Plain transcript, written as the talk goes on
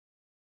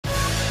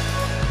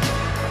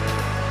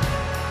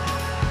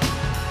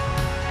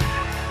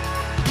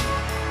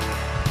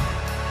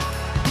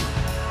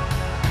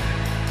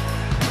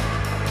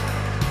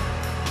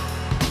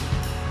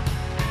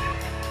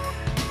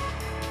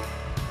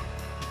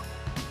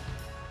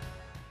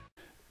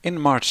In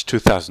March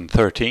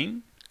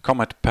 2013,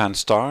 Comet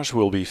PanSTARRS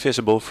will be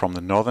visible from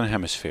the Northern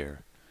Hemisphere.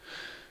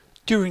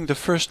 During the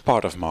first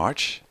part of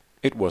March,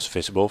 it was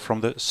visible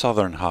from the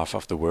southern half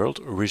of the world,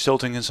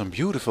 resulting in some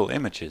beautiful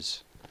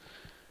images.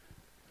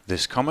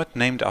 This comet,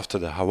 named after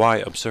the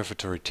Hawaii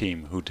Observatory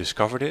team who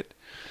discovered it,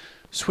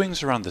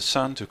 swings around the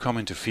Sun to come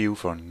into view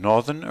for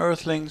northern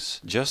Earthlings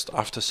just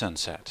after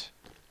sunset.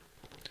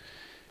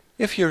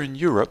 If you're in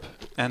Europe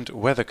and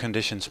weather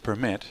conditions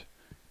permit,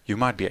 you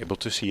might be able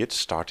to see it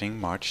starting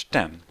March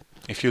 10,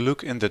 if you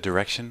look in the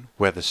direction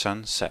where the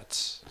Sun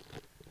sets.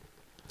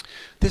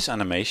 This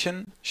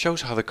animation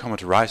shows how the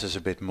comet rises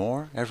a bit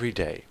more every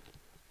day.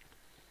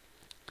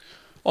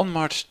 On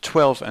March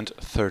 12 and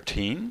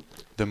 13,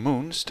 the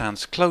Moon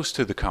stands close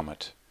to the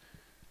comet.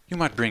 You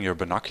might bring your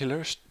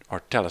binoculars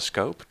or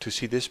telescope to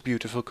see this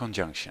beautiful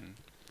conjunction.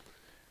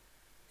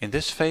 In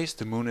this phase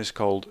the Moon is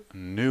called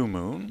New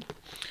Moon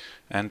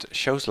and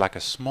shows like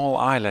a small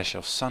eyelash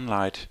of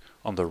sunlight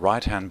on the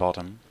right-hand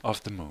bottom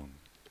of the Moon.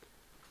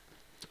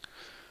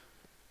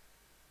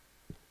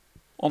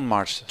 On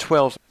March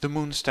 12, the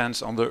Moon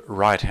stands on the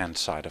right-hand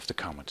side of the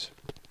comet.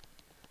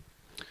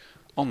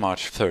 On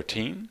March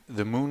 13,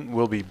 the Moon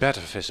will be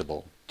better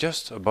visible,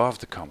 just above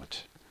the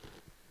comet.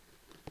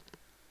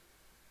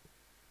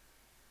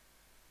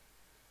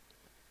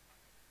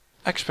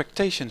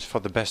 Expectations for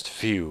the best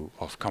view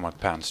of Comet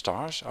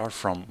PanSTARRS are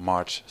from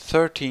March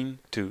 13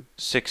 to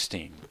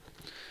 16.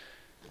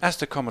 As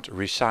the comet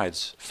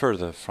recedes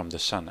further from the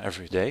Sun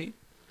every day,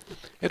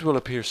 it will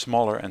appear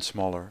smaller and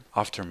smaller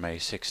after May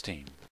 16.